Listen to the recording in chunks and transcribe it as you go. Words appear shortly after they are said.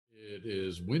It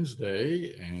is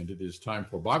Wednesday, and it is time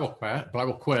for Bible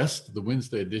Quest, the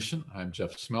Wednesday edition. I'm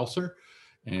Jeff Smelser,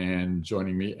 and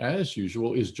joining me, as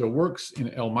usual, is Joe Works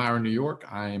in Elmira, New York.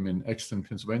 I am in Exton,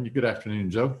 Pennsylvania. Good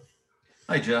afternoon, Joe.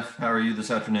 Hi, Jeff. How are you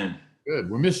this afternoon? Good.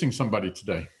 We're missing somebody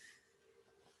today.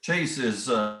 Chase is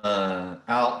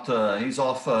out. He's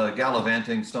off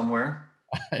gallivanting somewhere.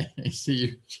 I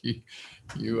see you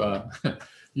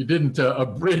you didn't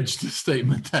abridge the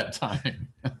statement that time.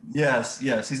 Yes.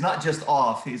 He's not just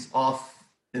off. He's off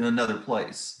in another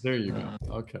place. There you go.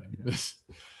 Okay.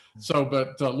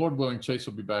 But Lord willing, Chase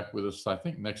will be back with us, I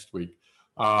think, next week.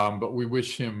 But we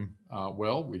wish him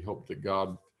well. We hope that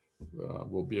God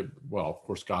will be, well, of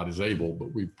course, God is able,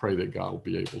 but we pray that God will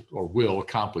be able or will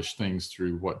accomplish things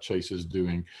through what Chase is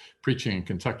doing, preaching in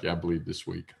Kentucky, I believe, this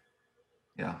week.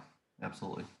 Yeah,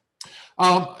 absolutely.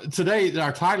 Today,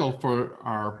 our title for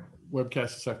our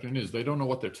webcast this afternoon is They Don't Know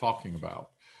What They're Talking About.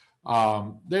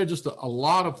 There are just a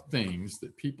lot of things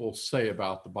that people say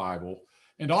about the Bible,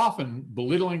 and often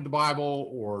belittling the Bible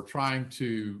or trying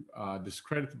to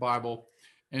discredit the Bible.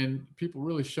 And people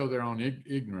really show their own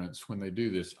ignorance when they do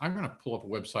this. I'm going to pull up a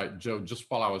website, Joe, just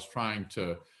while I was trying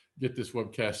to get this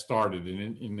webcast started.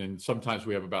 And then sometimes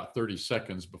we have about 30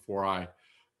 seconds before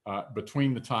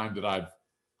between the time that I've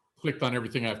clicked on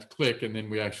everything I have to click and then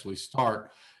we actually start.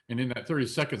 And in that 30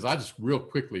 seconds, I just real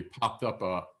quickly popped up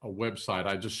a website.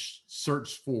 I just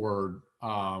searched for,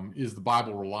 is the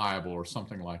Bible reliable or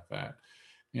something like that.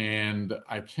 And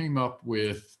I came up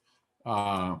with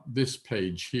this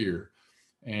page here.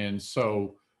 And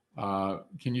so,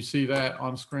 can you see that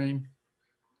on screen?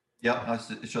 Yep,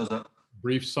 it shows up.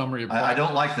 Brief summary of. I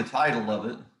don't like the title of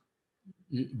it.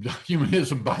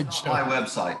 Humanism by Joe. My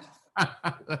website.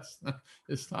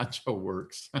 It's not Joe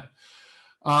Works.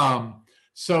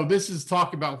 So this is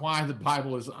talk about why the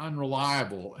Bible is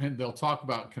unreliable, and they'll talk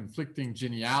about conflicting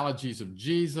genealogies of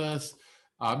Jesus.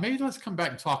 Maybe let's come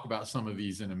back and talk about some of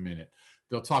these in a minute.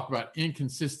 They'll talk about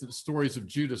inconsistent stories of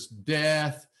Judas'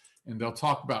 death. And they'll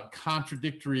talk about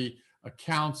contradictory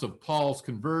accounts of Paul's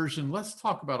conversion. Let's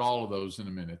talk about all of those in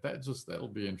a minute. That'll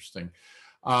be interesting.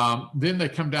 Then they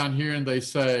come down here and they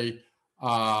say,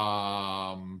 moreover,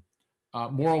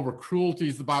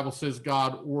 cruelties, the Bible says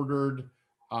God ordered.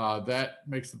 That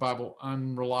makes the Bible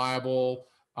unreliable.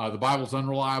 The Bible's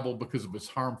unreliable because of its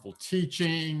harmful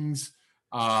teachings.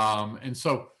 And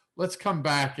so let's come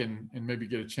back and maybe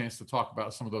get a chance to talk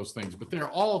about some of those things. But there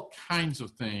are all kinds of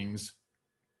things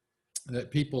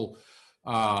that people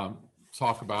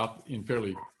talk about in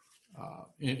fairly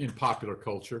in popular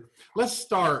culture. Let's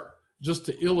start just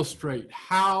to illustrate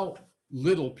how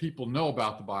little people know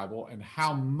about the Bible and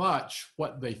how much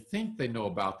what they think they know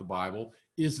about the Bible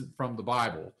isn't from the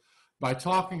Bible by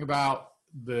talking about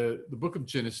the book of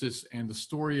Genesis and the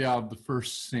story of the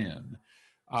first sin.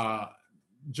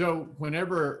 Joe,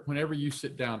 whenever you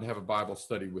sit down to have a Bible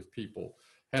study with people,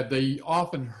 have they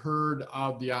often heard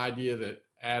of the idea that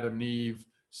Adam and Eve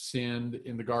sinned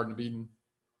in the Garden of Eden?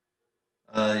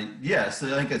 Yes,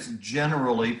 I think it's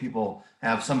generally people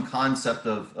have some concept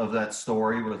of that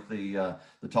story with the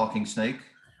talking snake.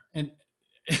 And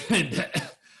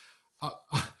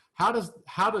how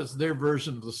does their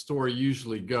version of the story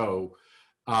usually go?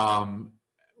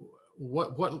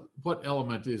 What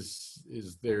element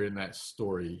is there in that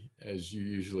story as you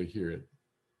usually hear it?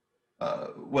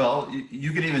 Well,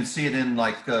 you can even see it in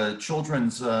like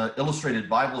children's illustrated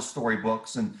Bible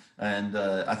storybooks, and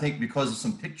I think because of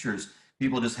some pictures,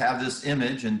 people just have this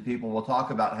image, and people will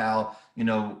talk about how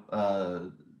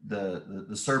the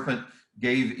serpent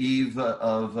gave Eve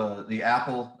of the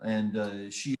apple,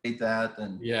 and she ate that,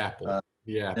 and the apple,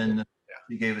 and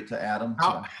he gave it to Adam.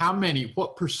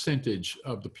 What percentage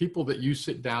of the people that you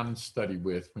sit down and study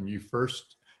with when you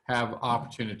first have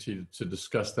opportunity to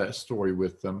discuss that story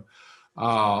with them,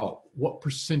 what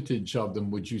percentage of them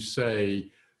would you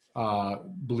say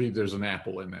believe there's an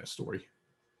apple in that story?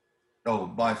 Oh,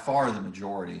 by far the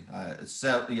majority. I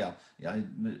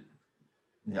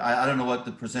don't know what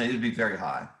the percentage. It'd be very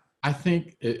high. I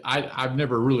think I've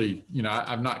never really,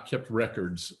 I've not kept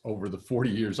records over the 40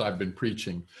 years I've been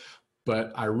preaching,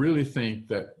 but I really think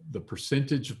that the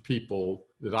percentage of people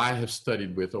that I have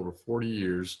studied with over 40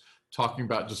 years, talking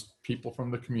about just people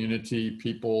from the community,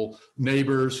 people,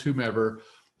 neighbors, whomever,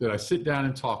 that I sit down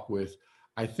and talk with,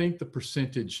 I think the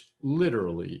percentage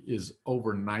literally is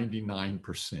over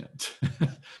 99%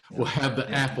 will have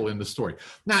the apple in the story.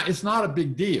 Now, it's not a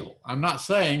big deal. I'm not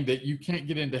saying that you can't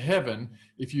get into heaven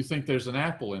if you think there's an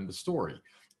apple in the story.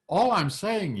 All I'm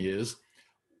saying is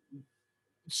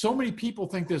so many people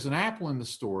think there's an apple in the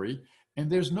story, and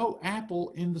there's no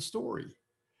apple in the story.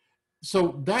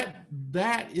 So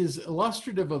that is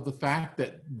illustrative of the fact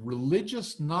that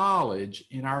religious knowledge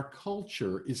in our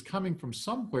culture is coming from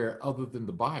somewhere other than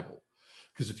the Bible.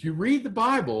 Because if you read the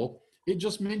Bible, it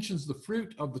just mentions the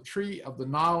fruit of the tree of the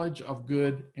knowledge of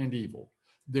good and evil.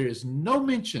 There is no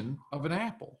mention of an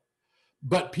apple,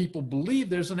 but people believe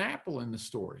there's an apple in the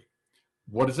story.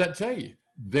 What does that tell you?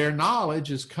 Their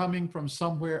knowledge is coming from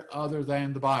somewhere other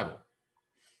than the Bible.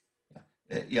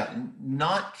 Yeah,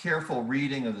 not careful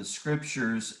reading of the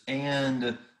scriptures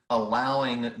and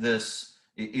allowing this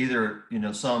either,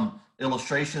 some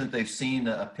illustration that they've seen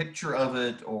a picture of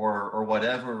it or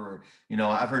whatever. Or,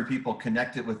 I've heard people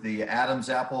connect it with the Adam's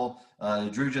apple.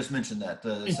 Drew just mentioned that at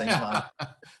the same time.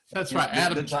 That's right.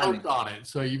 Adam choked on it,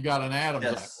 so you've got an Adam's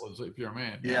Yes. apple if you're a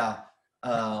man. Yeah.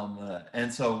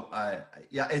 And so,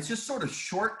 it's just sort of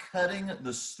shortcutting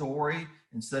the story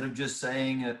instead of just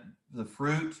saying the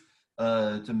fruit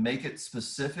to make it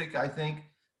specific, I think.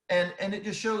 And it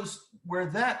just shows where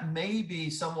that may be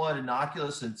somewhat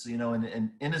innocuous. It's,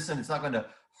 and innocent. It's not going to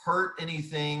hurt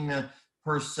anything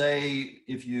per se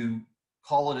if you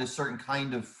call it a certain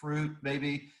kind of fruit,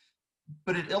 maybe.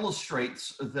 But it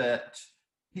illustrates that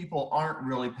people aren't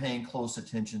really paying close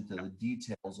attention to the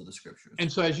details of the scriptures.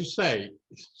 And so, as you say,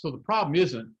 so the problem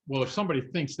isn't, well, if somebody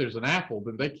thinks there's an apple,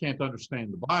 then they can't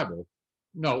understand the Bible.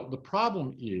 No, the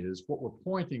problem is what we're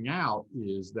pointing out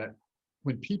is that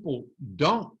when people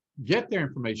don't get their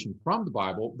information from the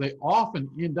Bible, they often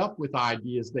end up with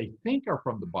ideas they think are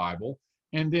from the Bible,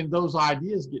 and then those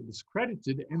ideas get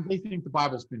discredited, and they think the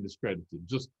Bible's been discredited.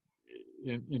 Just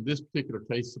in this particular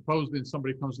case, suppose then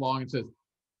somebody comes along and says,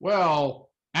 well,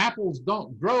 apples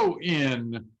don't grow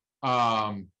in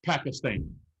Pakistan.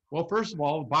 Well, first of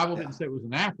all, the Bible didn't say it was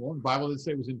an apple, and the Bible didn't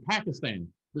say it was in Pakistan.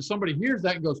 But somebody hears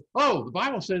that and goes, oh, the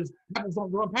Bible says apples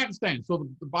don't grow in Pakistan, so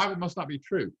the Bible must not be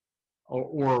true.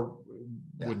 Or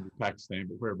wouldn't be Pakistan,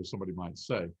 but wherever somebody might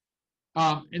say.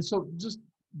 And so just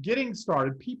getting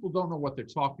started, people don't know what they're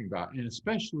talking about, and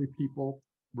especially people,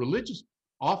 religious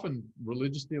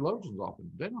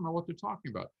theologians they don't know what they're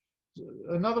talking about.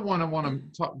 Another one I want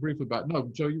to talk briefly about. No,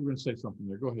 Joe, you were going to say something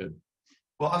there. Go ahead.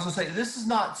 Well, I was going to say, this is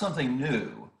not something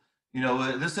new.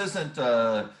 This isn't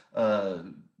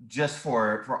just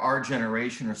for our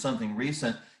generation or something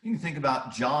recent. You can think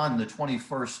about John, the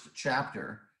 21st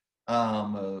chapter,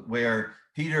 where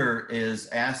Peter is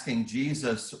asking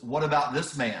Jesus, what about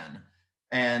this man?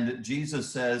 And Jesus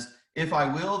says, if I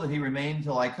will that he remain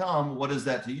till I come, what is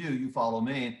that to you? You follow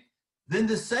me. Then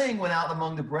this saying went out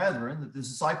among the brethren that the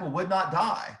disciple would not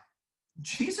die.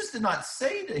 Jesus did not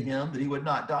say to him that he would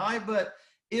not die, but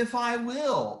if I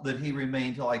will that he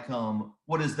remain till I come,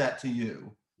 what is that to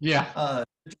you? Yeah.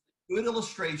 Good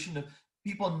illustration of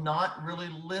people not really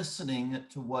listening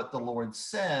to what the Lord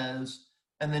says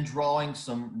and then drawing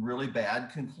some really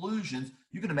bad conclusions.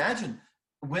 You can imagine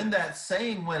when that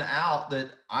saying went out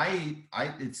that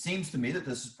it seems to me that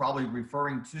this is probably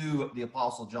referring to the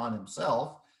Apostle John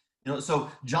himself. So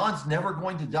John's never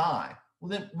going to die. Well,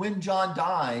 then when John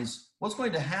dies, what's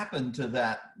going to happen to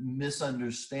that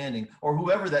misunderstanding or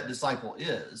whoever that disciple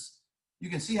is? You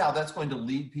can see how that's going to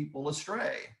lead people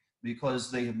astray because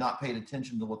they have not paid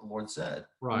attention to what the Lord said.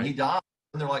 Right. When he died,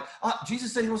 and they're like,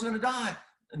 Jesus said he was going to die.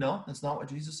 No, that's not what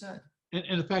Jesus said.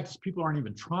 And the fact is, people aren't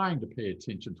even trying to pay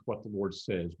attention to what the Lord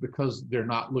says because they're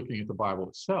not looking at the Bible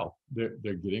itself. They're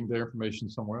getting their information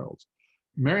somewhere else.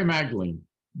 Mary Magdalene,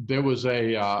 there was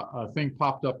a thing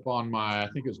popped up on I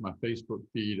think it was my Facebook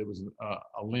feed. It was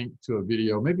a link to a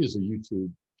video, maybe it's a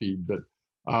YouTube feed, but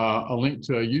a link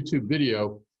to a YouTube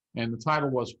video. And the title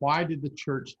was, Why Did the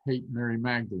Church Hate Mary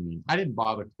Magdalene? I didn't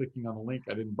bother clicking on the link.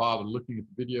 I didn't bother looking at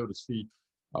the video to see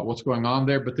what's going on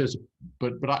there. But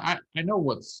I know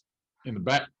what's in the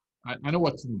back. I know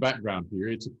what's in the background here.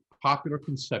 It's a popular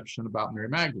conception about Mary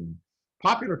Magdalene.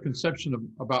 Popular conception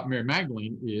about Mary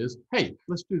Magdalene is, hey,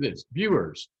 let's do this.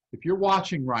 Viewers, if you're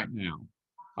watching right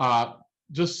now,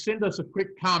 just send us a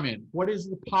quick comment. What is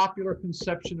the popular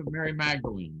conception of Mary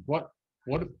Magdalene? What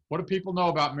do people know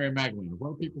about Mary Magdalene?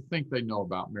 What do people think they know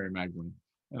about Mary Magdalene?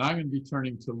 And I'm going to be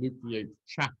turning to Luke, the 8th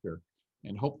chapter,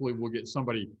 and hopefully we'll get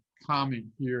somebody comment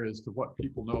here as to what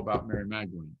people know about Mary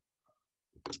Magdalene.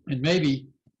 And maybe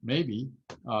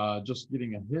just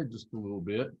getting ahead just a little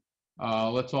bit,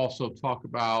 let's also talk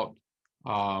about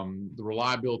the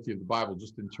reliability of the Bible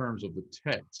just in terms of the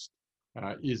text.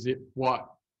 Is it what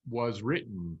was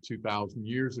written 2,000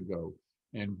 years ago?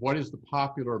 And what is the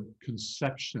popular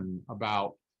conception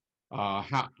about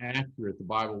how accurate the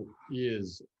Bible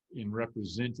is in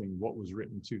representing what was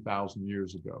written 2,000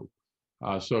 years ago?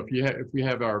 So if we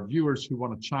have our viewers who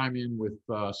want to chime in with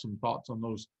some thoughts on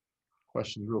those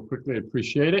questions real quickly, I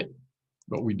appreciate it.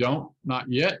 but we don't, not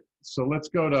yet. So let's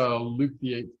go to Luke,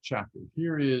 the 8th chapter.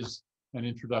 Here is an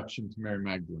introduction to Mary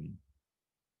Magdalene.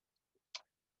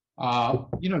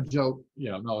 Joe,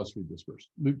 no, let's read this verse.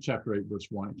 Luke chapter 8, verse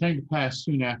 1. It came to pass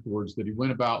soon afterwards that he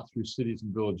went about through cities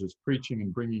and villages, preaching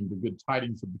and bringing the good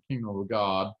tidings of the kingdom of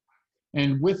God,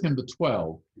 and with him the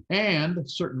 12, and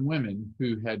certain women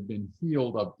who had been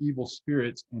healed of evil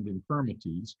spirits and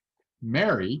infirmities,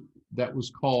 Mary, that was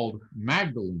called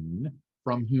Magdalene,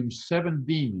 from whom 7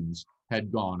 demons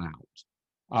had gone out.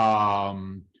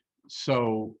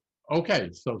 So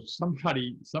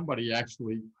somebody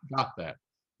actually got that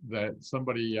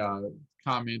somebody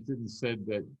commented and said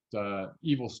that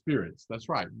evil spirits, that's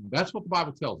right. That's what the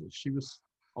Bible tells us. She was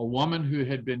a woman who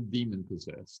had been demon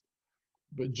possessed.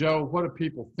 But Joe, what do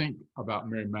people think about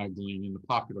Mary Magdalene in the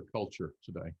popular culture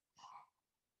today?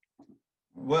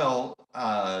 Well,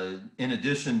 in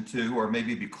addition to, or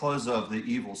maybe because of the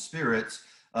evil spirits,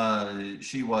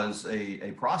 she was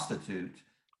a prostitute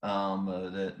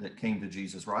that came to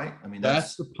Jesus, right? I mean,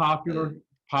 that's the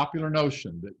popular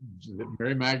notion that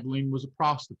Mary Magdalene was a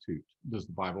prostitute. Does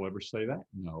the Bible ever say that?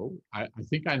 No. I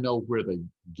think I know where they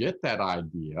get that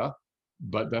idea,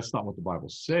 but that's not what the Bible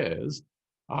says.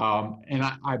 And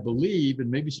I believe, and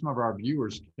maybe some of our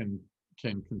viewers can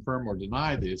confirm or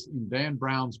deny this, in Dan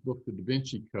Brown's book, The Da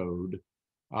Vinci Code,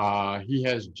 he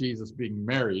has Jesus being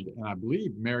married, and I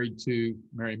believe married to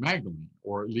Mary Magdalene,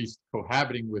 or at least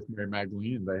cohabiting with Mary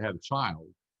Magdalene, and they had a child.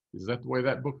 Is that the way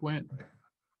that book went?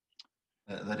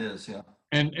 That is, yeah.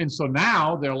 And so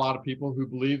now there are a lot of people who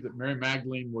believe that Mary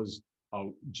Magdalene was a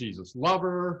Jesus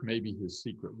lover, maybe his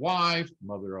secret wife,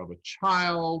 mother of a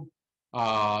child,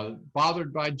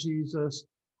 bothered by Jesus,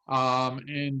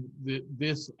 and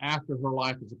this after her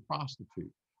life as a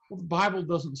prostitute. Well, the Bible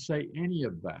doesn't say any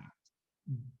of that.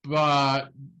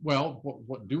 But, well,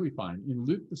 what do we find? In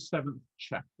Luke, the 7th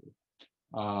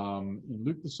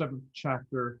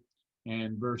chapter,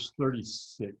 and verse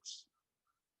 36,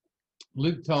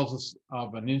 Luke tells us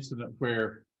of an incident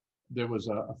where there was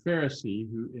a Pharisee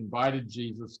who invited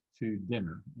Jesus to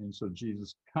dinner. And so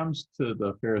Jesus comes to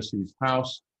the Pharisee's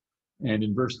house. And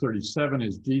in verse 37,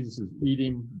 as Jesus is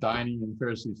eating, dining in the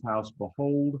Pharisee's house,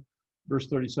 behold, verse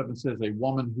 37 says, a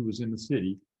woman who was in the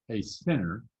city, a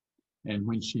sinner, and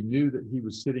when she knew that he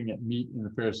was sitting at meat in the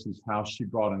Pharisee's house, she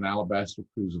brought an alabaster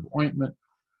cruse of ointment,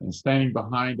 and standing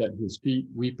behind at his feet,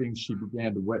 weeping, she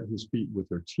began to wet his feet with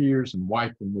her tears and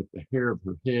wiped them with the hair of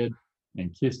her head,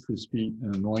 and kissed his feet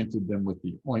and anointed them with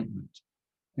the ointment.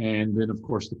 And then, of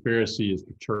course, the Pharisee is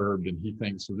perturbed, and he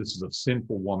thinks, so this is a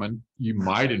sinful woman. You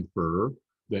might infer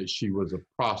that she was a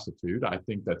prostitute. I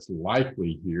think that's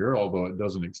likely here, although it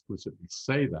doesn't explicitly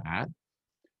say that.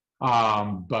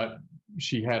 But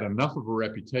she had enough of a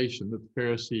reputation that the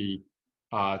Pharisee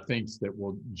thinks that,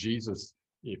 well, Jesus,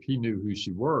 if he knew who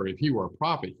she were, if he were a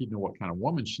prophet, he'd know what kind of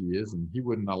woman she is, and he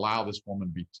wouldn't allow this woman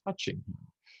to be touching him.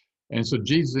 And so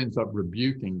Jesus ends up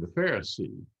rebuking the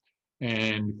Pharisee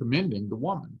and commending the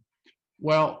woman.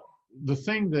 Well, the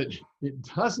thing that it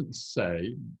doesn't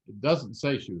say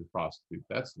she was a prostitute.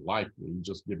 That's likely,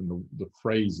 just given the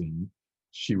phrasing.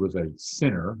 She was a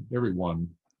sinner. Everyone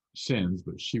sins,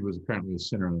 but she was apparently a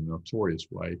sinner in a notorious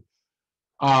way.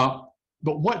 But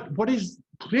what is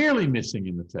clearly missing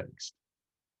in the text?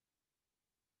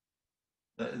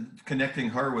 Connecting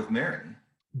her with Mary.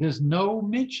 There's no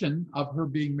mention of her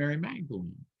being Mary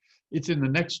Magdalene. It's in the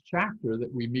next chapter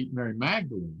that we meet Mary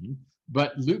Magdalene,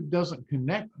 but Luke doesn't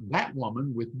connect that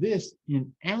woman with this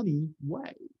in any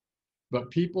way.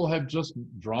 But people have just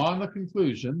drawn the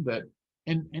conclusion that,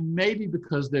 and maybe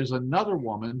because there's another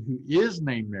woman who is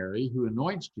named Mary who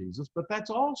anoints Jesus, but that's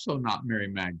also not Mary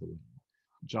Magdalene.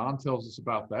 John tells us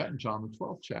about that in John the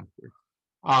 12th chapter.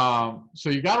 So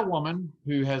you got a woman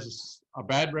who has a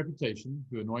bad reputation,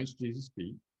 who anoints Jesus'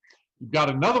 feet. You've got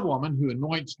another woman who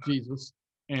anoints Jesus,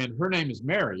 and her name is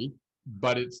Mary,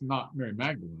 but it's not Mary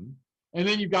Magdalene. And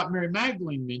then you've got Mary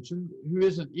Magdalene mentioned, who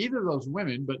isn't either of those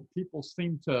women, but people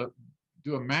seem to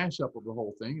do a mashup of the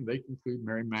whole thing, and they conclude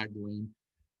Mary Magdalene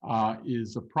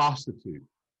is a prostitute.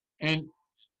 And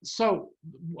so,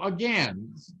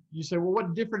 again, you say, well,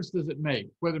 what difference does it make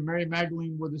whether Mary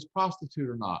Magdalene were this prostitute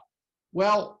or not?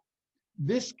 Well,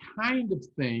 this kind of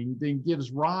thing then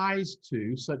gives rise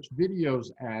to such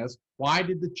videos as, why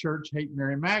did the church hate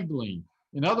Mary Magdalene?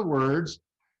 In other words,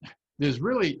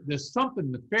 there's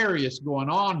something nefarious going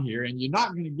on here, and you're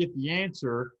not going to get the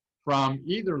answer from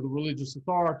either the religious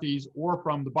authorities or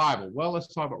from the Bible. Well,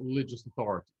 let's talk about religious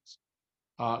authorities.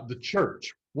 The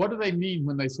church. What do they mean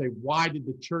when they say, why did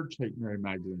the church hate Mary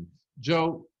Magdalene?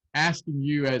 Joe, asking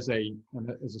you as a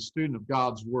student of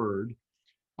God's word,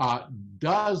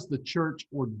 Does the church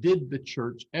or did the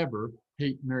church ever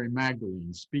hate Mary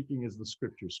Magdalene, speaking as the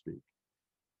scriptures speak?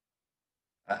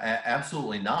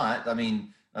 Absolutely not. I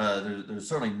mean, there's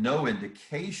certainly no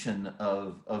indication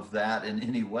of that in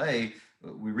any way.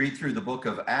 We read through the book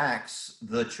of Acts,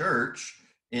 the church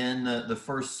in the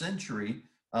first century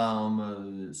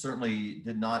certainly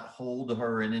did not hold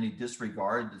her in any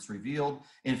disregard that's revealed.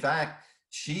 In fact,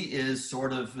 she is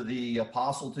sort of the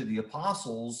apostle to the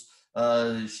apostles.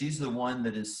 She's the one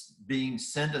that is being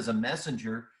sent as a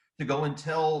messenger to go and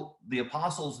tell the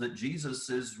apostles that Jesus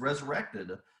is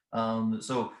resurrected.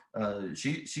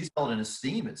 She's held in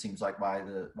esteem, it seems like, by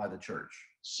the church.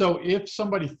 So if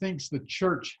somebody thinks the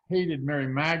church hated Mary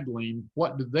Magdalene,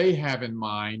 what do they have in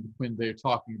mind when they're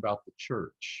talking about the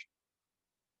church?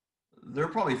 They're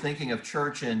probably thinking of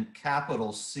church in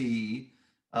capital C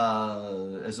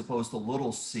as opposed to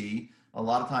little c. A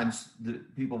lot of times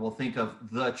people will think of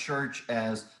the church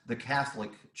as the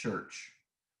Catholic Church.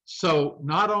 So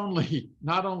not only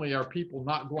are people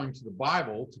not going to the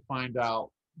Bible to find out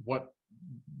what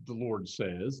the Lord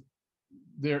says,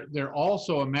 they're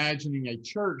also imagining a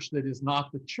church that is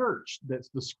not the church that's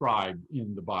described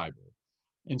in the Bible.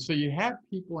 And so you have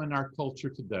people in our culture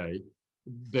today,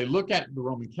 they look at the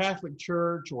Roman Catholic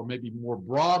Church, or maybe more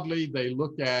broadly, they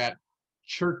look at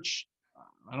church,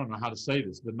 I don't know how to say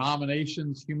this,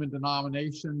 denominations, human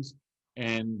denominations,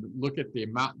 and look at the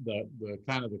amount, the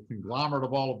kind of the conglomerate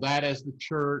of all of that as the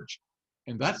church.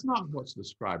 And that's not what's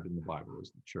described in the Bible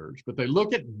as the church. But they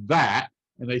look at that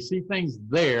and they see things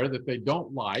there that they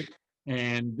don't like.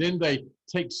 And then they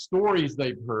take stories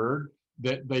they've heard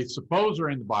that they suppose are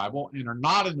in the Bible and are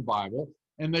not in the Bible.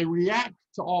 And they react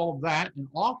to all of that. And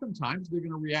oftentimes they're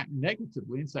going to react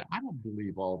negatively and say, I don't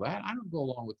believe all that. I don't go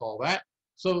along with all that.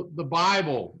 So the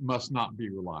Bible must not be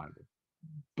reliable.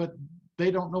 But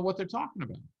they don't know what they're talking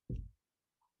about.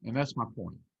 And that's my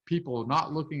point. People are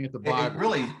not looking at the Bible.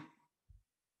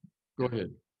 Go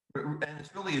ahead. And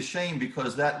it's really a shame,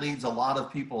 because that leads a lot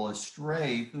of people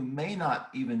astray who may not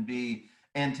even be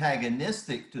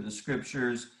antagonistic to the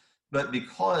scriptures, but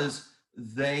because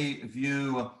they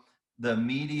view the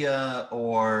media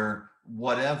or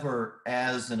whatever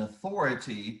as an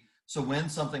authority. So when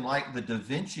something like the Da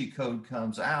Vinci Code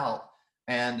comes out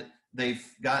and they've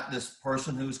got this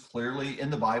person who's clearly in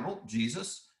the Bible,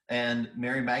 Jesus, and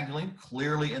Mary Magdalene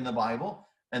clearly in the Bible,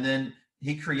 and then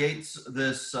he creates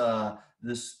this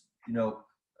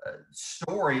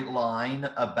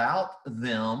storyline about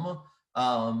them.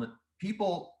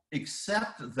 People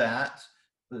accept that,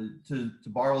 to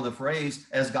borrow the phrase,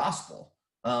 as gospel.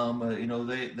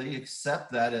 They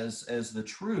accept that as the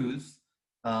truth,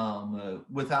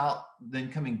 without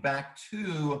then coming back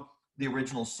to the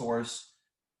original source,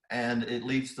 and it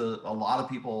leads to a lot of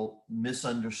people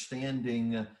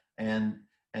misunderstanding and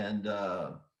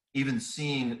even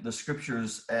seeing the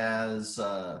scriptures as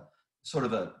sort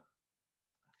of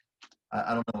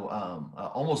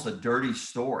almost a dirty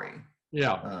story.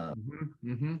 Yeah.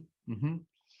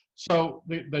 So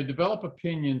they develop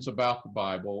opinions about the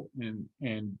Bible,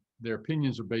 and their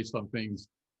opinions are based on things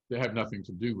that have nothing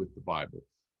to do with the Bible.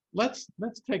 Let's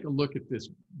take a look at this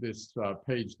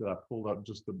page that I pulled up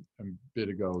just a bit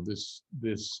ago. This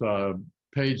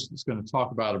page that's going to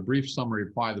talk about a brief summary of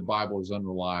why the Bible is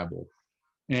unreliable.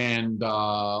 And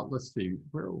let's see,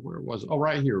 where was it? Oh,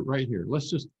 right here.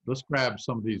 Let's grab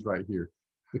some of these right here.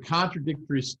 The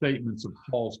contradictory statements of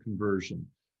Paul's conversion.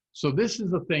 So this is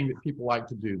the thing that people like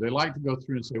to do. They like to go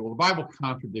through and say, well, the Bible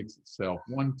contradicts itself.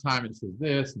 One time it says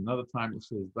this, another time it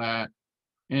says that.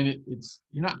 And it's,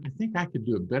 I think I could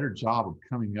do a better job of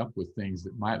coming up with things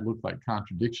that might look like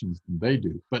contradictions than they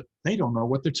do, but they don't know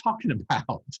what they're talking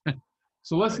about.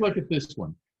 So let's look at this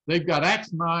one. They've got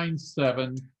Acts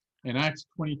 9:7 and Acts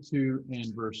 22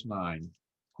 and verse 9.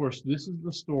 Of course, this is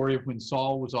the story of when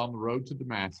Saul was on the road to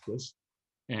Damascus,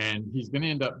 and he's going to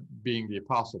end up being the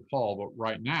Apostle Paul, but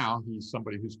right now he's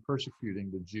somebody who's persecuting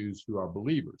the Jews who are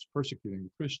believers, persecuting the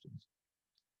Christians.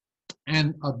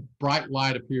 And a bright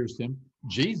light appears to him.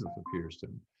 Jesus appears to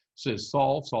him, says,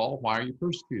 Saul, Saul, why are you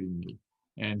persecuting me?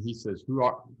 And he says, who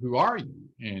are you?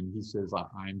 And he says,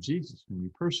 I am Jesus whom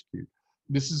you persecute.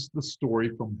 This is the story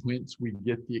from whence we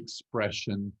get the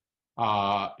expression,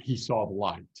 he saw the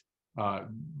light.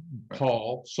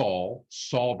 Saul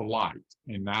saw the light,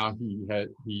 and now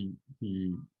he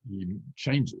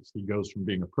changes. He goes from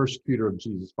being a persecutor of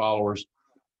Jesus' followers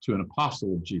to an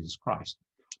apostle of Jesus Christ.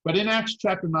 But in Acts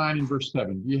chapter 9 and verse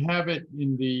 7, do you have it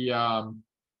in the, do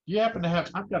you happen to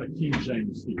have, I've got a King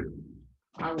James here.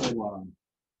 I will.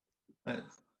 I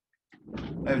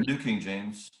have New King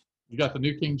James. You got the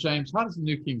New King James? How does the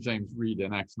New King James read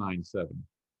in Acts 9:7?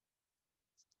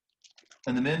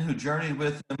 And the men who journeyed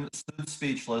with him stood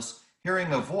speechless,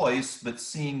 hearing a voice, but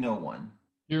seeing no one.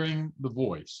 Hearing the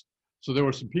voice. So there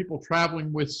were some people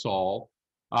traveling with Saul,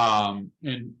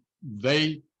 and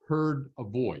they heard a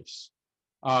voice.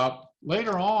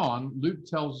 Later on, Luke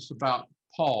tells us about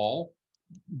Paul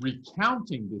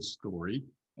recounting this story,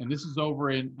 and this is over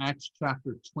in Acts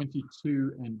chapter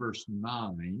 22 and verse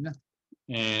 9.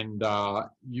 And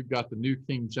you've got the New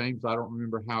King James. I don't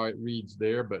remember how it reads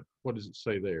there, but what does it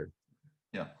say there?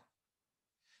 Yeah.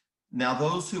 Now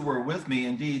those who were with me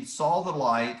indeed saw the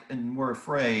light and were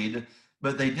afraid,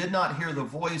 but they did not hear the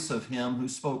voice of him who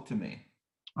spoke to me.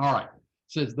 All right. It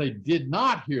says they did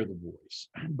not hear the voice.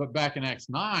 But back in Acts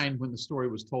 9, when the story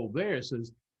was told there, it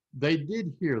says they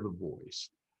did hear the voice.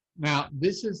 Now,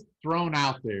 this is thrown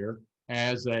out there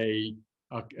as an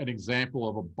example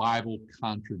of a Bible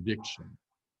contradiction.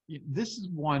 This is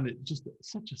one that just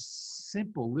such a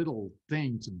simple little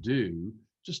thing to do.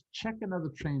 Just check another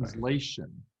translation,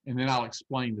 and then I'll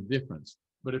explain the difference.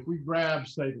 But if we grab,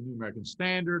 say, the New American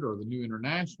Standard or the New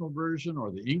International Version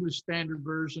or the English Standard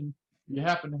Version, you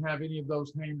happen to have any of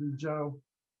those handy, Joe?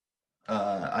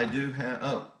 I do have,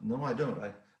 oh, no, I don't.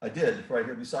 I did right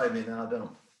here beside me. Now I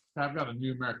don't. I've got a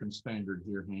New American Standard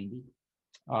here handy.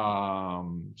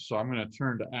 So I'm going to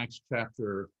turn to Acts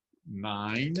chapter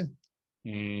 9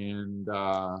 and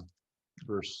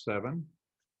verse 7.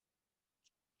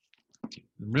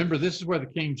 Remember, this is where the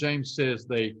King James says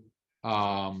they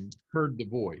heard the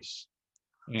voice.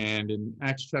 And in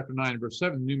Acts chapter 9 and verse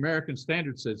 7, the New American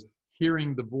Standard says,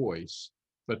 hearing the voice.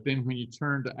 But then when you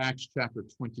turn to Acts chapter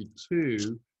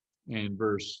 22 and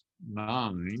verse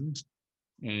 9,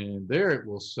 and there it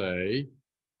will say,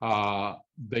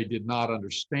 they did not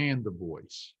understand the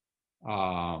voice.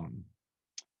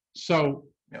 So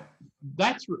yeah.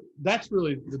 That's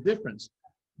really the difference.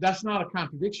 That's not a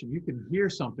contradiction. You can hear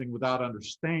something without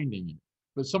understanding it.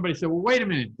 But somebody said, well, wait a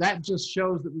minute, that just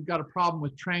shows that we've got a problem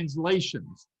with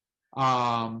translations.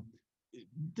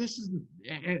 This is,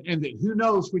 and who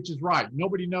knows which is right?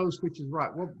 Nobody knows which is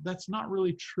right. Well, that's not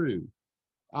really true.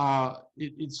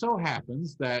 It so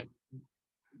happens that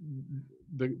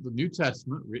the New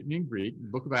Testament, written in Greek, the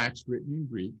book of Acts, written in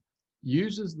Greek,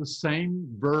 uses the same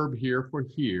verb here for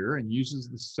hear and uses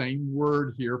the same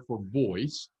word here for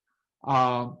voice.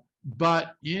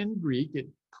 But in Greek, it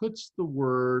puts the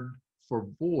word for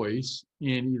voice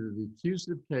in either the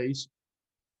accusative case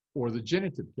or the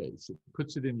genitive case. It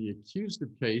puts it in the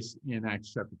accusative case in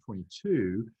Acts chapter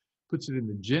 22, puts it in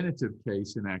the genitive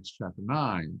case in Acts chapter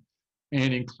 9.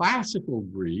 And in classical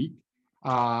Greek,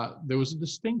 there was a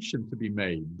distinction to be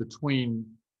made between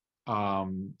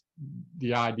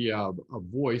the idea of a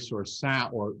voice or a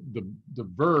sound, or the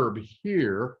verb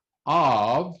hear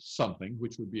of something,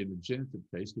 which would be in the genitive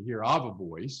case, to hear of a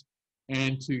voice,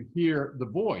 and to hear the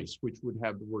voice, which would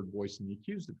have the word voice in the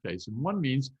accusative case. And one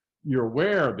means you're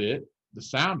aware of it, the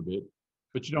sound of it,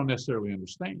 but you don't necessarily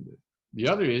understand it. The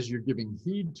other is you're giving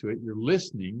heed to it, you're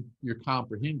listening, you're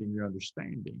comprehending, you're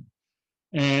understanding.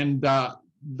 And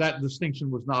that distinction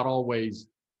was not always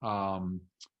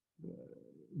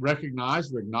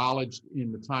recognized or acknowledged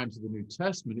in the times of the New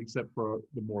Testament, except for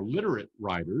the more literate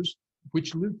writers,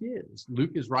 which Luke is.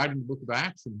 Luke is writing the book of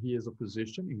Acts, and he is a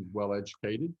physician, he's well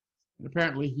educated, and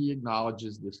apparently he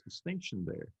acknowledges this distinction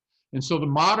there. And so the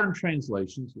modern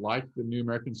translations, like the New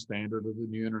American Standard or the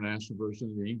New International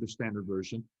Version, the English Standard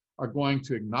Version, are going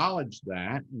to acknowledge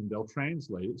that, and they'll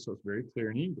translate it so it's very clear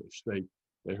in English. They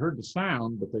heard the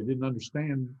sound, but they didn't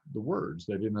understand the words.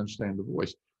 They didn't understand the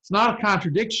voice. It's not a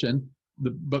contradiction,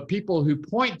 but people who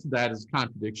point to that as a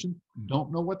contradiction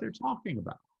don't know what they're talking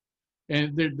about.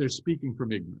 And they're speaking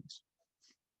from ignorance.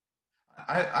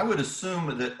 I would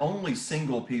assume that only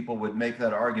single people would make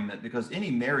that argument, because any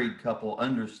married couple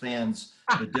understands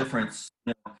the difference.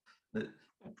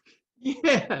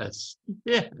 Yes.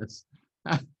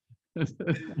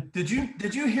 Did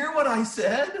you hear what I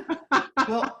said?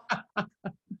 Well,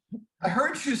 I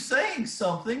heard you saying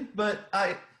something, but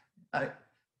I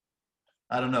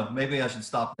don't know. Maybe I should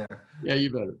stop there. Yeah,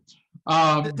 you better.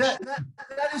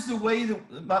 That is the way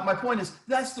that my point is,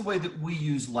 that's the way that we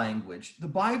use language. The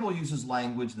Bible uses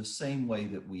language the same way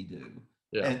that we do.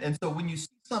 Yeah. And so when you see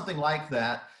something like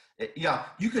that, yeah,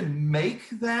 you can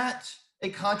make that a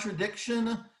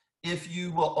contradiction if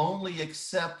you will only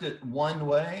accept it one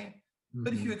way. Mm-hmm.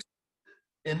 But if you accept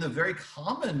it in the very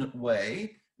common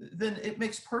way, then it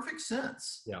makes perfect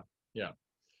sense. Yeah.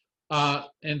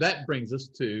 And that brings us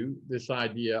to this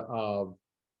idea of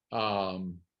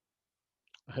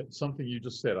something you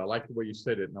just said. I like the way you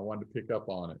said it, and I wanted to pick up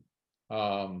on it.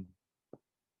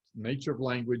 Nature of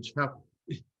language. Well,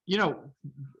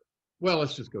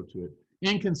 let's just go to it.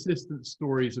 inconsistent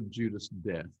stories of Judas'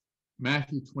 death.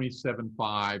 Matthew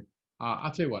 27:5.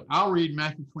 I'll tell you what, I'll read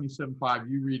Matthew 27:5.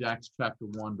 You read Acts chapter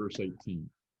 1, verse 18.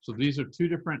 So these are two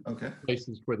different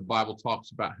places where the Bible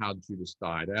talks about how Judas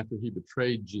died. After he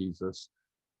betrayed Jesus,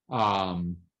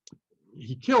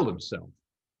 he killed himself.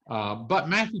 But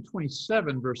Matthew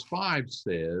 27, verse 5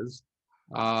 says,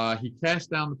 he cast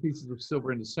down the pieces of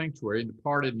silver in the sanctuary and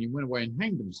departed, and he went away and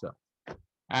hanged himself.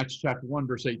 Acts chapter 1,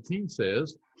 verse 18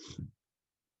 says,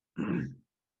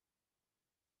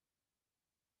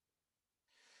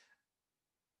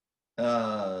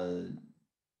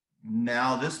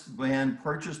 now this man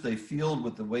purchased a field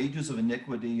with the wages of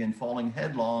iniquity, and falling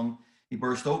headlong, he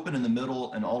burst open in the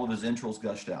middle, and all of his entrails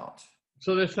gushed out.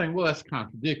 So they're saying, well, that's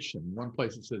contradiction. One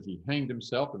place it says he hanged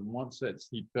himself, and one says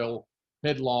he fell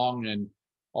headlong and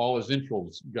all his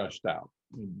entrails gushed out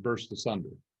and burst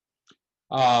asunder.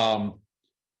 All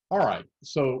right,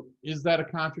 so is that a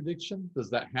contradiction? Does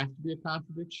that have to be a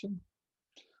contradiction?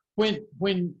 When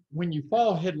you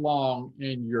fall headlong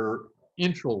and your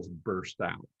entrails burst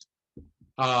out,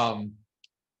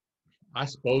 I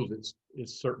suppose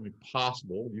it's certainly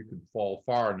possible you could fall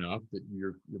far enough that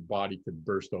your body could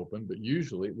burst open, but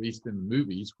usually, at least in the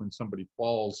movies, when somebody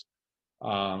falls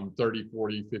 30,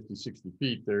 40, 50, 60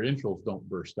 feet, their entrails don't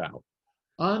burst out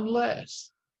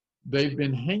unless they've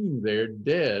been hanging there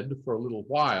dead for a little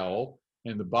while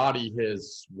and the body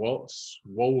has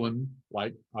swollen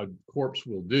like a corpse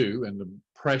will do, and the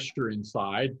pressure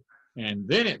inside, and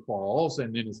then it falls,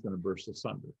 and then it's going to burst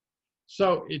asunder.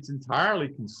 So it's entirely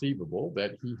conceivable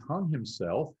that he hung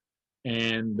himself,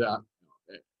 and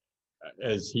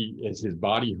as his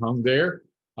body hung there,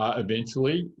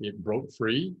 eventually it broke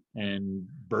free and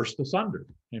burst asunder.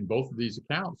 And both of these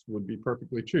accounts would be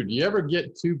perfectly true. Do you ever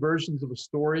get two versions of a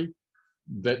story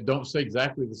that don't say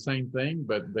exactly the same thing,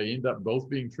 but they end up both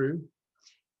being true?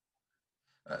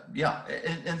 Yeah,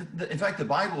 and in fact, the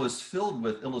Bible is filled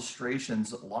with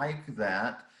illustrations like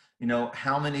that. You know,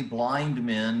 how many blind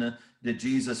men did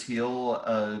Jesus heal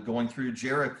going through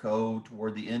Jericho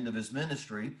toward the end of his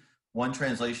ministry? One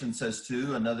translation says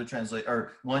two, another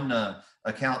one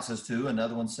account says two,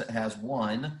 another one has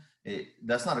one.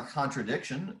 That's not a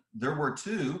contradiction. There were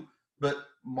two, but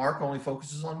Mark only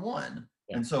focuses on one.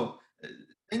 Yeah. And so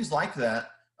things like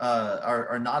that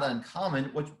are not uncommon.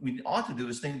 What we ought to do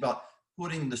is think about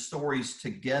putting the stories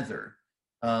together.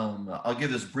 I'll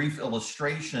give this brief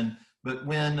illustration, but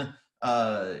when,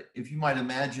 if you might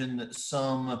imagine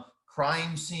some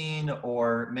crime scene,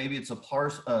 or maybe it's a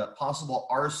possible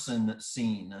arson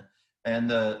scene, and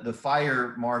the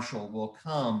fire marshal will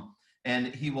come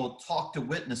and he will talk to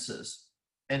witnesses,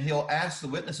 and he'll ask the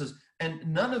witnesses, and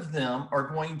none of them are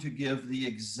going to give the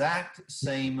exact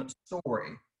same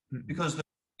story because they're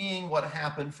seeing what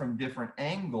happened from different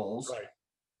angles. Right.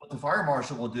 What the fire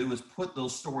marshal will do is put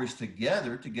those stories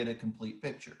together to get a complete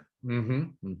picture.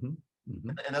 And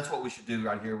that's what we should do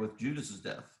right here with Judas's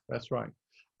death. That's right.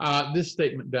 This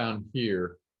statement down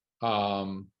here,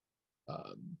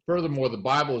 furthermore, the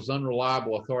Bible is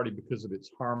unreliable authority because of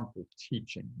its harmful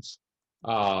teachings.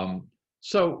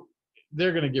 So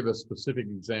they're going to give a specific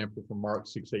example from Mark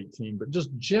 6:18, but just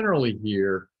generally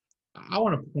here, I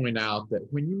want to point out that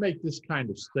when you make this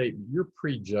kind of statement, you're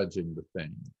prejudging the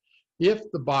thing. If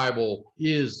the Bible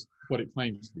is what it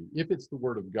claims to be, if it's the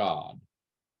Word of God,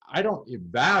 I don't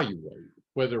evaluate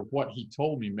whether what he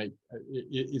told me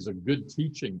is a good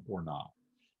teaching or not.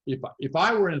 If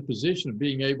I were in a position of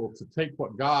being able to take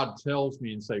what God tells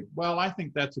me and say, well, I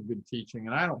think that's a good teaching,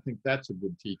 and I don't think that's a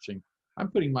good teaching, I'm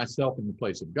putting myself in the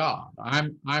place of God.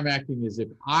 I'm acting as if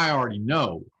I already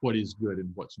know what is good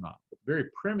and what's not. The very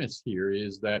premise here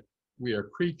is that we are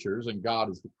creatures and God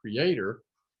is the creator,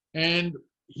 and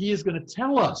he is going to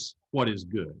tell us what is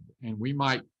good. And we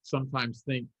might sometimes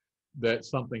think that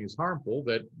something is harmful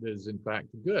that is in fact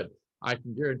good. I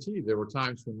can guarantee you there were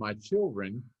times when my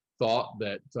children thought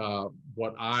that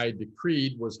what I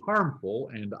decreed was harmful,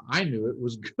 and I knew it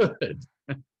was good.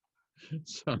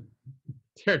 So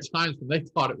there are times when they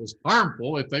thought it was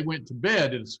harmful if they went to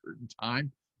bed at a certain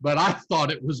time, but I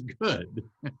thought it was good.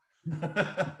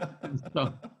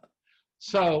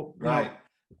 so right.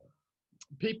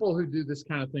 People who do this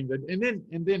kind of thing, and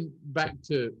then back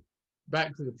to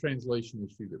the translation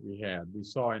issue that we had. We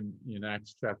saw in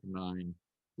Acts chapter 9,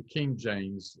 the King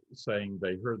James saying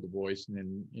they heard the voice, and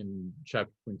then in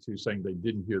chapter 22 saying they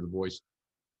didn't hear the voice.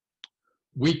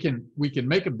 We can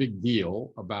make a big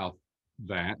deal about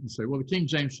that and say, well, the King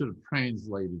James should have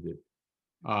translated it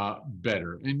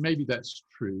better, and maybe that's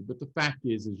true. But the fact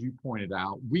is, as you pointed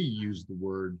out, we use the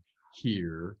word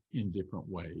 "hear" in different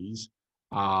ways.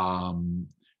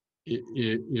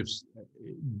 if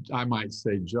I might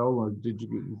say, Joe, did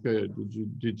you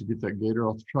get that gator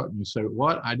off the truck? And you say,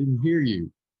 what? I didn't hear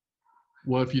you.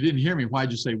 Well, if you didn't hear me,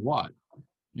 why'd you say what?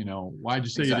 Why'd you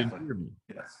say you didn't Exactly. hear me?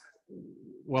 Yes.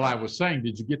 Well, I was saying,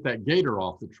 did you get that gator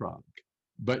off the truck?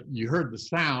 But you heard the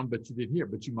sound, but you didn't hear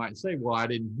it. But you might say, well, I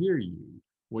didn't hear you.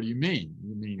 What do you mean?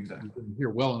 You mean Exactly. you didn't hear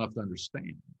well enough to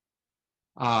understand?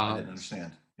 I didn't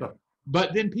understand. Yeah.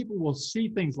 But then people will see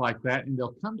things like that, and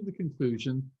they'll come to the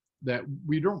conclusion that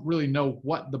we don't really know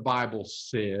what the Bible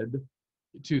said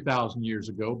 2,000 years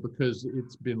ago because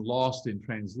it's been lost in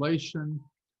translation,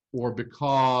 or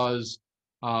because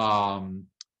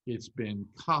it's been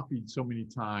copied so many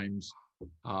times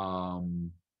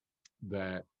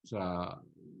that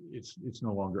it's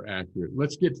no longer accurate.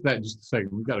 Let's get to that in just a second.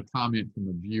 We've got a comment from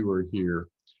a viewer here.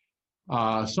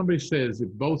 Somebody says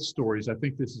if both stories, I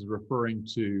think this is referring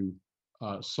to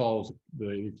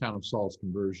the account of Saul's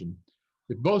conversion.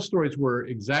 If both stories were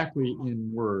exactly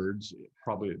in words,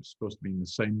 probably it's supposed to be in the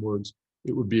same words,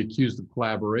 it would be accused of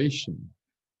collaboration.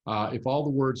 If all the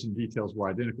words and details were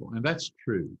identical, and that's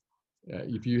true.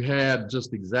 If you had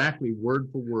just exactly word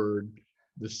for word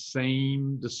the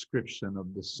same description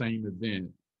of the same event,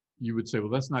 you would say, well,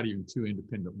 that's not even two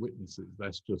independent witnesses.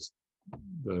 That's just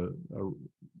the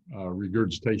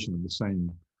regurgitation of the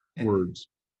same words.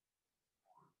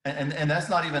 And that's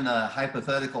not even a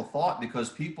hypothetical thought,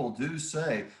 because people do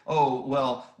say, oh,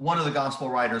 well, one of the gospel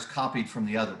writers copied from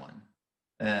the other one,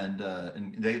 and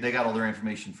they got all their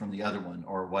information from the other one,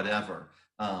 or whatever.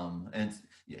 And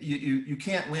you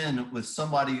can't win with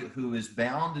somebody who is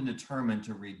bound and determined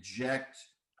to reject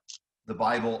the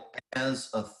Bible as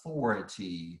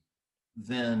authority.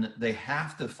 Then they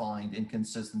have to find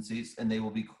inconsistencies, and they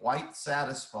will be quite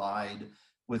satisfied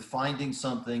with finding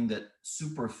something that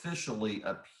superficially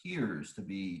appears to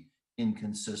be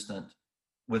inconsistent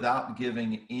without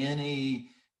giving any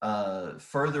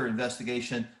further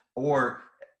investigation or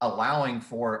allowing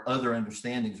for other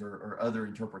understandings or other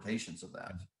interpretations of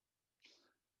that.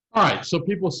 All right, so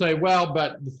people say, well,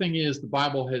 but the thing is, the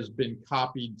Bible has been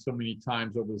copied so many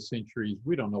times over the centuries,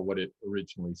 we don't know what it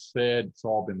originally said. It's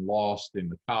all been lost in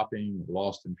the copying,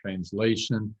 lost in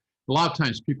translation. A lot of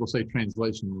times people say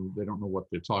translation, they don't know what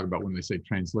they're talking about when they say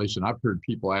translation. I've heard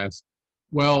people ask,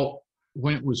 well,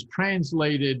 when it was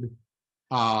translated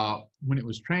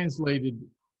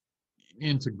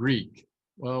into Greek,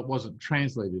 well, it wasn't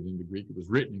translated into Greek, it was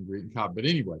written in Greek. But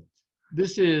anyway,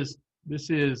 this is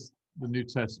the New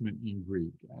Testament in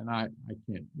Greek. And I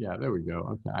can't, yeah, there we go.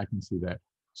 Okay, I can see that.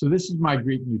 So this is my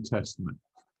Greek New Testament.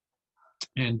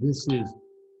 And this is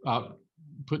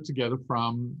put together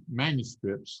from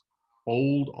manuscripts,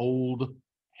 old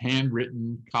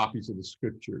handwritten copies of the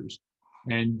scriptures.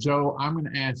 And Joe, I'm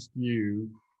going to ask you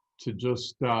to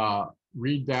just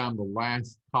read down the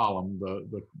last column,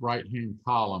 the right-hand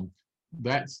column.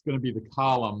 That's going to be the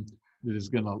column that is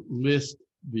going to list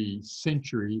the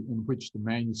century in which the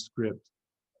manuscript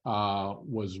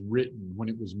was written, when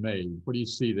it was made. What do you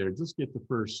see there? Just get the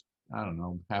first, I don't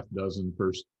know, half dozen,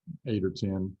 first 8 or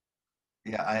 10.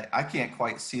 Yeah, I can't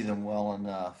quite see them well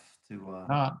enough to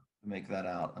make that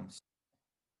out.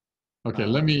 Okay,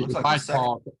 let me, looks if like I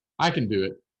talk, I can do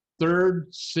it.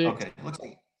 Third, sixth, okay, looks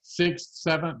like, sixth,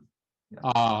 seventh,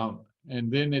 yeah.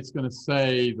 And then it's going to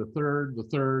say the third,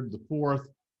 the fourth,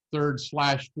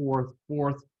 third/fourth,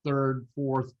 fourth, third,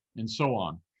 fourth, and so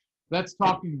on. That's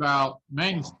talking about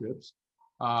manuscripts,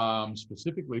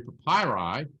 specifically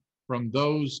papyri from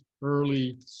those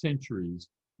early centuries.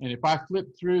 And if I flip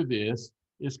through this,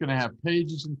 it's going to have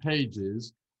pages and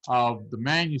pages of the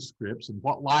manuscripts and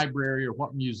what library or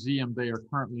what museum they are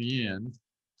currently in.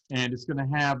 And it's going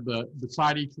to have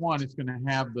beside each one, it's going to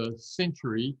have the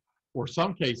century, or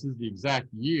some cases, the exact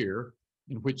year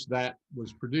in which that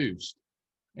was produced.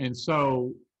 And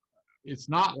so it's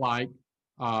not like,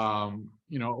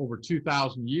 over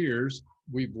 2,000 years,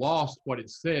 we've lost what it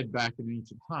said back in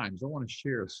ancient times. I want to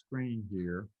share a screen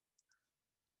here.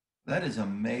 That is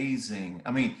amazing.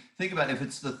 I mean, think about it. If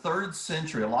it's the 3rd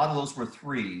century, a lot of those were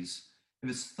 3s. If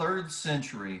it's 3rd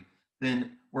century,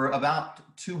 then we're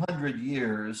about 200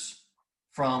 years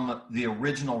from the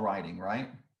original writing, right?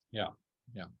 Yeah.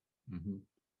 Mm-hmm.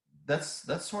 That's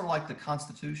sort of like the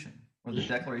Constitution or the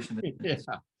Declaration of Independence.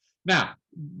 Yeah. Now,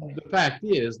 the fact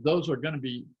is, those are going to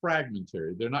be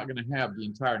fragmentary. They're not going to have the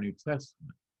entire New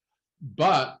Testament.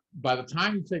 But by the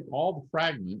time you take all the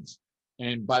fragments,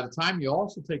 and by the time you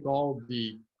also take all of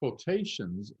the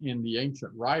quotations in the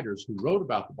ancient writers who wrote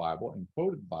about the Bible and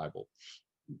quoted the Bible,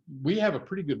 we have a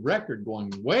pretty good record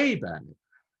going way back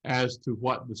as to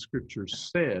what the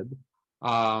scriptures said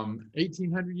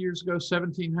 1,800 years ago,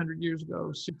 1,700 years ago,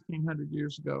 1,600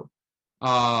 years ago.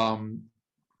 And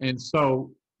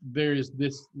so there is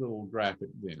this little graphic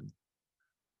then.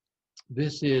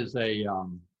 This is a,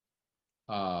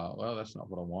 well, that's not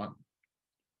what I want.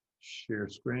 Share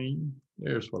screen.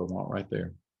 There's what I want right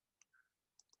there.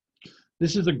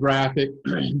 This is a graphic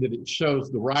that it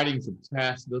shows the writings of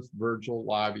Tacitus, Virgil,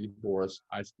 Livy, Horace,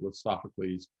 Aeschylus,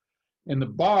 Sophocles. And the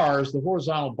bars, the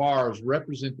horizontal bars,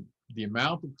 represent the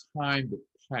amount of time that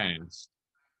passed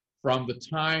from the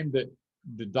time that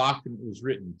the document was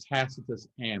written, Tacitus'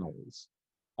 Annals,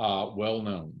 well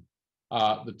known.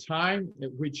 The time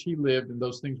at which he lived and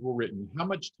those things were written, how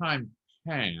much time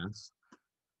passed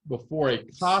before a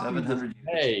copy was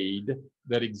made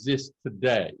that exists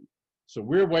today. So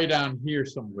we're way down here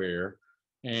somewhere,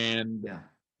 and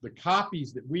the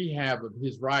copies that we have of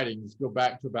his writings go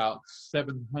back to about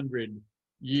 700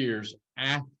 years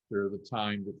after the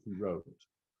time that he wrote.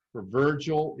 For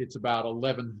Virgil, it's about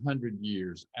 1100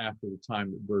 years after the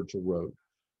time that Virgil wrote.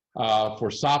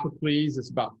 For Sophocles,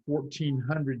 it's about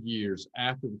 1400 years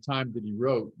after the time that he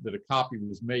wrote that a copy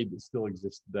was made that still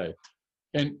exists today.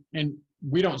 And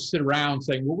we don't sit around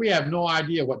saying, well, we have no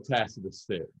idea what Tacitus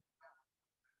said.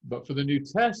 But for the New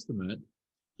Testament,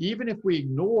 even if we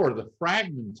ignore the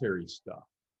fragmentary stuff,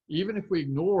 even if we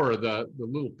ignore the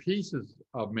little pieces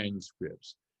of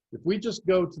manuscripts, if we just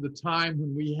go to the time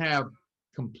when we have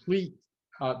complete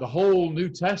the whole New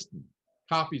Testament,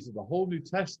 copies of the whole New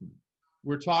Testament,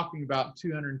 we're talking about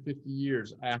 250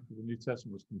 years after the New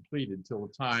Testament was completed till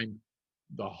the time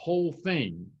the whole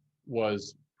thing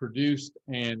was produced,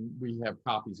 and we have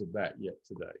copies of that yet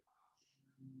today.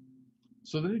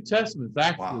 So the New Testament is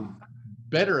actually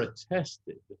better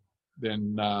attested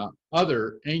than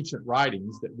other ancient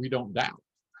writings that we don't doubt.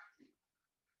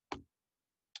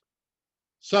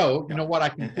 So, you know what I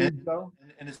conclude, though?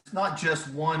 And it's not just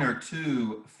one or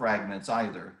two fragments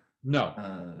either. No.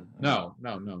 No.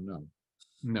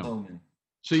 So many.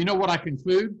 So you know what I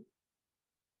conclude?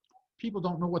 People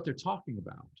don't know what they're talking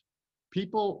about.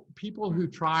 People who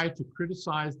try to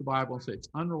criticize the Bible and say it's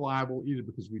unreliable, either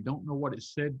because we don't know what it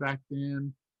said back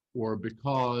then, or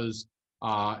because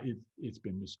it's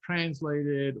been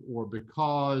mistranslated, or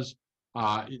because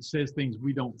it says things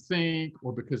we don't think,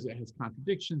 or because it has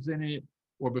contradictions in it,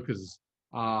 or because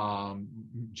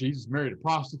Jesus married a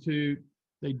prostitute.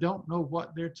 They don't know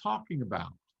what they're talking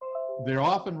about. They're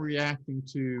often reacting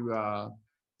to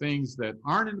things that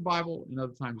aren't in the Bible, and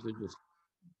other times they're just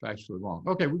factually wrong.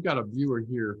 Okay, we've got a viewer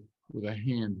here with a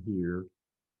hand here.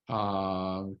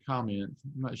 Comment.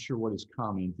 I'm not sure what his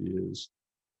comment is.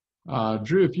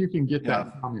 Drew, if you can get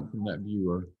that comment from that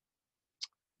viewer,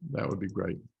 that would be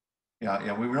great.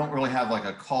 Yeah, we don't really have like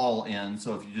a call in,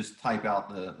 so if you just type out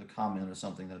the comment or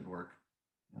something, that'd work.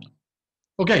 Yeah.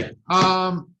 Okay.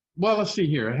 Well, let's see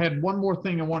here. I had one more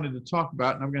thing I wanted to talk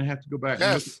about, and I'm going to have to go back.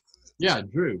 Yeah,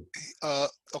 Drew.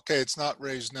 Okay, it's not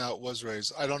raised now. It was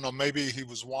raised. I don't know. Maybe he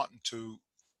was wanting to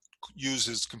use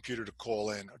his computer to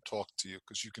call in or talk to you,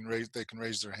 because they can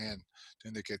raise their hand to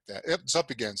indicate that. Yep, it's up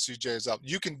again. CJ is up.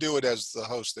 You can do it as the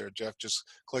host there, Jeff. Just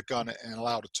click on it and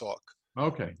allow to talk.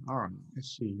 Okay. All right.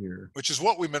 Let's see here. Which is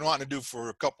what we've been wanting to do for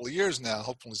a couple of years now.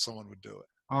 Hopefully someone would do it.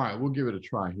 All right. We'll give it a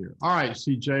try here. All right,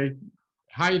 CJ.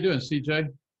 How you doing,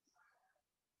 CJ?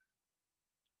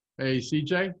 Hey,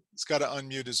 CJ? He's got to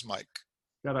unmute his mic.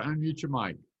 Got to unmute your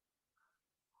mic.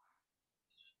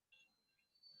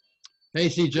 Hey,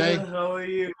 CJ. Good, how are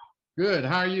you? Good.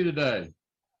 How are you today?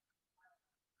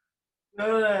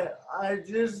 Good. I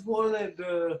just wanted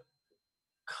to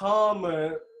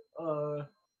comment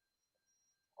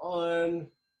on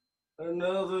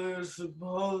another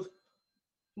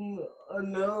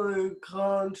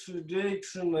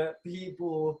contradiction that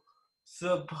people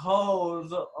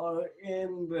suppose are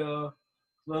in the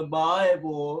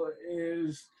Bible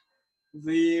is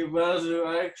the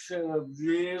resurrection of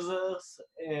Jesus,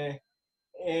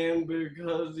 and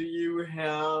because you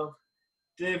have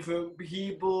different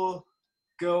people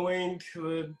going to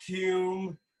the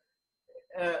tomb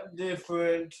at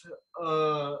different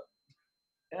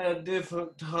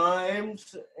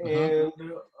times, and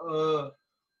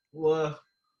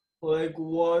like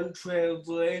one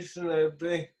translation I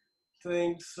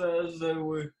think says there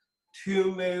were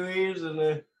two Marys,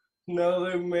 and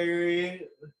another Mary,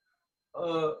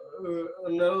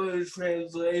 another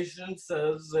translation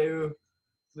says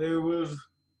there was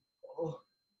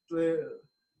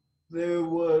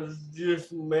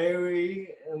just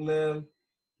Mary, and then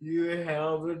you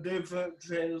have a different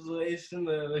translation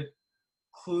that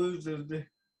includes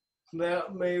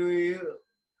that Mary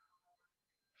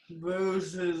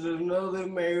versus another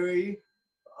Mary.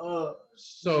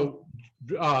 So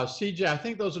CJ, I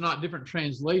think those are not different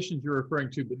translations you're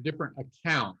referring to, but different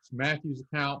accounts. Matthew's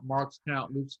account, Mark's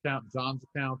account, Luke's account, John's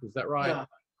account. Is that right? Yeah.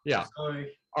 Yeah.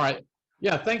 Sorry. All right.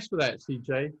 Yeah, thanks for that,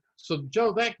 CJ. So,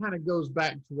 Joe, that kind of goes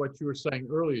back to what you were saying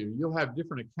earlier. You'll have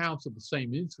different accounts of the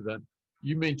same incident.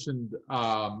 You mentioned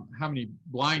how many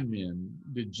blind men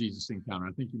did Jesus encounter?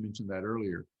 I think you mentioned that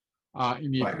earlier.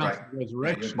 In the accounts of the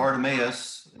resurrection,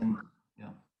 Bartimaeus, and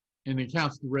in the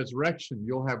accounts of the resurrection,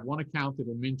 you'll have one account that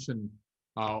will mention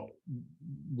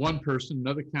one person,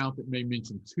 another account that may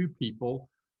mention two people.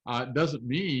 It doesn't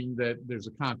mean that there's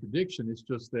a contradiction. It's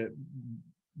just that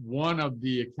one of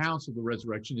the accounts of the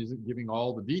resurrection isn't giving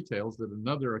all the details that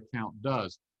another account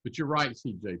does. But you're right,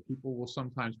 CJ. People will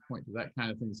sometimes point to that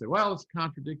kind of thing and say, well, it's a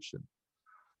contradiction.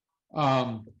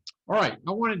 All right.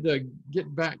 I wanted to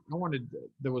get back.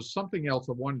 There was something else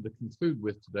I wanted to conclude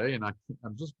with today, and I'm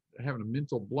just having a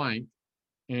mental blank.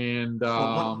 And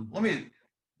let me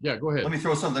go ahead. Let me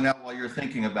throw something out while you're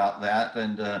thinking about that,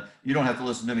 and you don't have to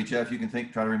listen to me, Jeff. You can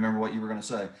try to remember what you were going to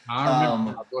say.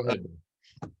 Go ahead.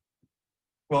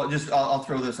 Well, I'll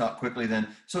throw this out quickly then.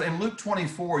 So in Luke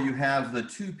 24, you have the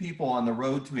two people on the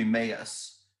road to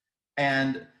Emmaus.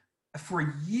 And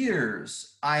for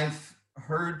years, I've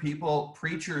heard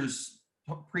preachers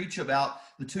preach about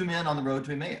the two men on the road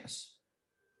to Emmaus.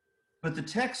 But the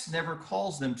text never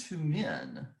calls them two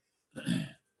men.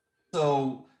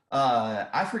 So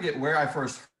I forget where I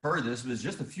first heard this. It was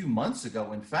just a few months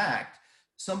ago, in fact.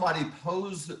 Somebody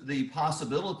posed the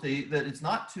possibility that it's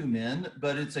not two men,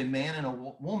 but it's a man and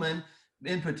a woman,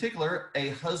 in particular, a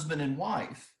husband and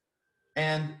wife.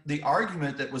 And the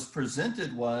argument that was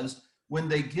presented was when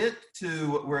they get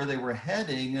to where they were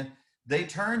heading, they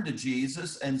turn to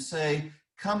Jesus and say,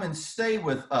 come and stay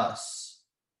with us,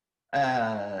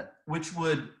 which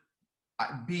would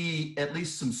be at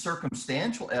least some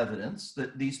circumstantial evidence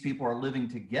that these people are living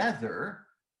together.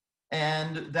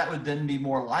 And that would then be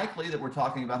more likely that we're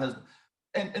talking about husband.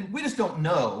 And we just don't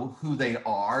know who they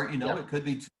are. Yeah. It could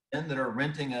be two men that are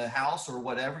renting a house or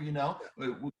whatever,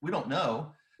 we don't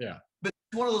know. Yeah. But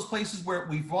it's one of those places where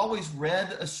we've always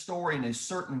read a story in a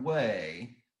certain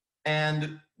way,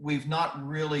 and we've not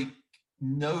really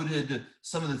noted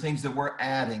some of the things that we're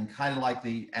adding, kind of like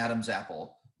the Adam's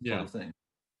apple sort of thing.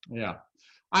 Yeah.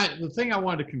 The thing I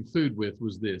wanted to conclude with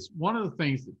was this. One of the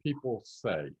things that people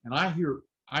say, and I hear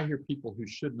people who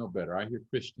should know better. I hear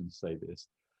Christians say this,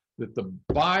 that the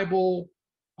Bible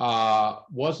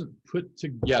wasn't put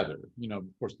together. Of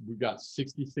course, we've got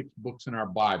 66 books in our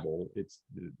Bible. It's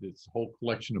a whole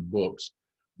collection of books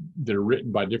that are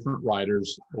written by different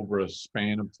writers over a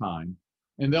span of time.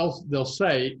 And they'll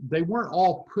say they weren't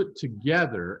all put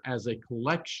together as a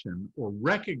collection or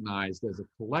recognized as a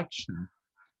collection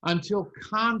until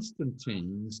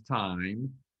Constantine's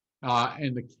time,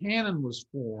 and the canon was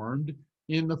formed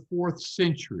in the 4th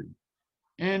century.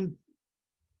 And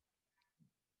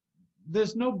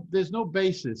there's no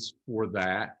basis for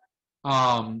that.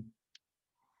 Right.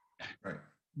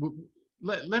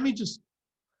 Let me just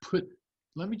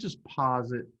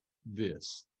posit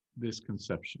this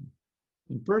conception.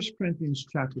 In 1 Corinthians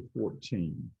chapter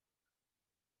 14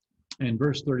 and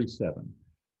verse 37,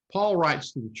 Paul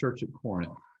writes to the church at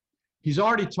Corinth. He's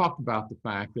already talked about the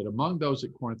fact that among those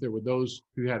at Corinth, there were those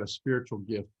who had a spiritual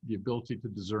gift, the ability to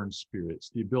discern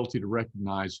spirits, the ability to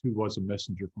recognize who was a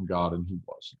messenger from God and who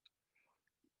wasn't.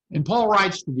 And Paul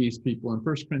writes to these people in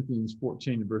 1 Corinthians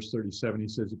 14 and verse 37, he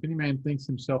says, if any man thinks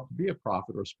himself to be a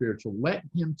prophet or spiritual, let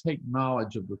him take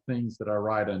knowledge of the things that I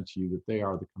write unto you, that they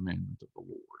are the commandment of the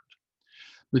Lord.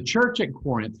 The church at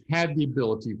Corinth had the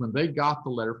ability, when they got the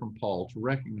letter from Paul, to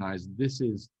recognize this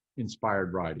is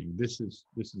inspired writing. This is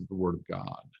the word of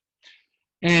God.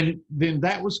 And then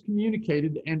that was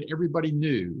communicated, and everybody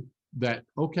knew that,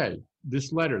 okay,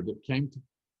 this letter that came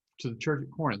to the church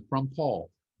at Corinth from Paul,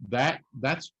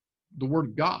 that's the word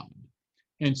of God.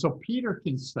 And so Peter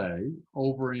can say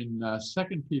over in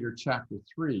 2 Peter chapter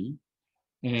 3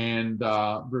 and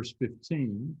verse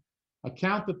 15,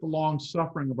 account that the long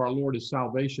suffering of our Lord is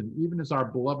salvation, even as our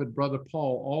beloved brother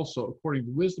Paul also, according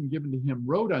to wisdom given to him,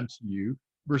 wrote unto you,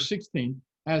 verse 16,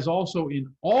 as also in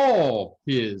all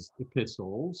his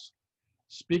epistles,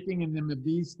 speaking in them of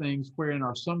these things, wherein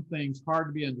are some things hard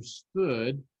to be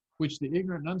understood, which the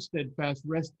ignorant and unsteadfast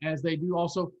rest as they do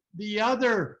also the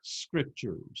other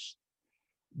scriptures.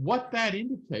 What that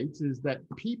indicates is that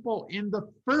people in the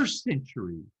 1st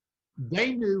century,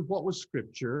 they knew what was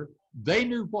scripture. They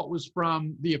knew what was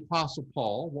from the Apostle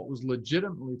Paul, what was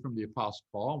legitimately from the Apostle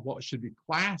Paul, what should be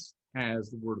classed as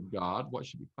the Word of God, what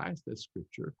should be classed as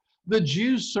scripture. The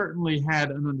Jews certainly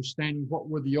had an understanding what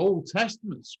were the Old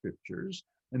Testament scriptures,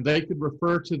 and they could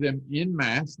refer to them in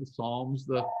mass, the Psalms,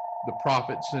 the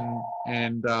prophets,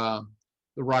 and the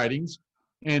writings.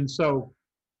 And so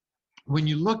when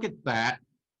you look at that,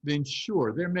 then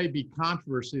sure, there may be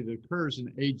controversy that occurs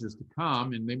in ages to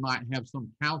come, and they might have some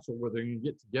council where they're going to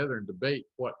get together and debate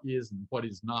what is and what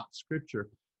is not scripture.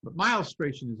 But my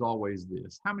illustration is always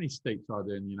this. How many states are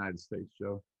there in the United States,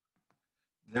 Joe?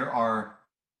 There are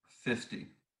 50.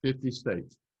 50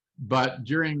 states. But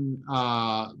during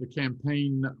the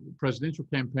campaign, presidential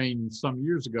campaign some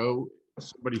years ago,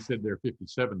 somebody said there are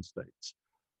 57 states.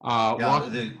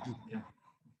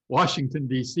 Washington,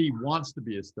 D.C. wants to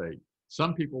be a state.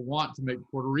 Some people want to make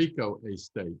Puerto Rico a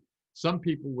state. Some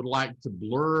people would like to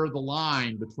blur the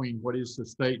line between what is a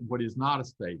state and what is not a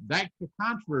state. That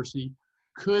controversy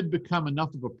could become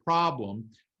enough of a problem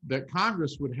that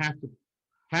Congress would have to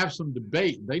have some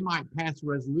debate. They might pass a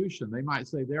resolution. They might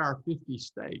say there are 50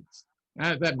 states.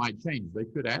 That might change. They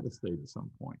could add a state at some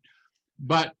point.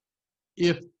 But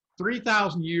if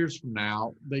 3,000 years from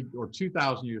now, or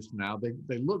 2,000 years from now,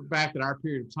 they look back at our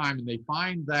period of time and they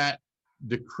find that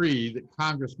decree that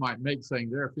Congress might make saying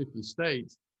there are 50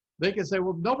 states, they can say,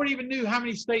 well, nobody even knew how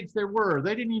many states there were.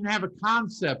 They didn't even have a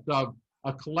concept of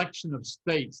a collection of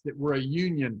states that were a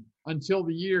union until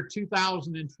the year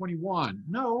 2021.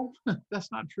 No,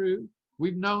 that's not true.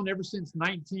 We've known ever since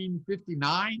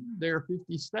 1959 there are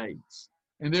 50 states,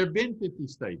 and there have been 50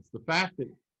 states. The fact that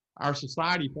our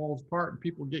society falls apart and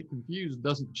people get confused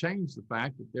doesn't change the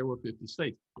fact that there were 50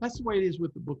 states. That's the way it is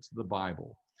with the books of the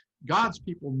Bible. God's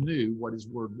people knew what his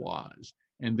word was.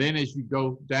 And then as you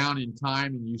go down in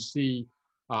time and you see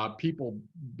people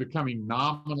becoming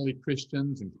nominally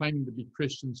Christians and claiming to be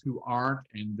Christians who aren't,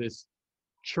 and this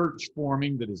church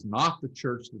forming that is not the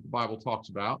church that the Bible talks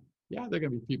about, yeah, there are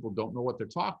going to be people who don't know what they're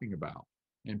talking about.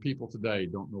 And people today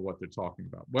don't know what they're talking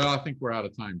about. Well, I think we're out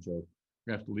of time, Joe.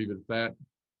 We have to leave it at that.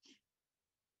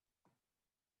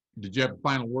 Did you have a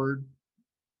final word?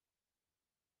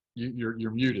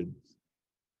 You're muted.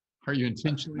 Are you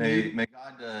intentionally muted?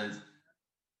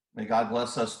 May God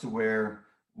bless us to where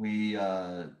we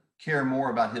care more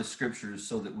about his scriptures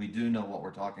so that we do know what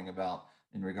we're talking about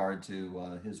in regard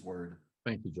to his word.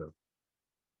 Thank you, Joe.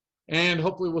 And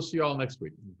hopefully we'll see you all next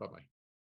week. Bye-bye.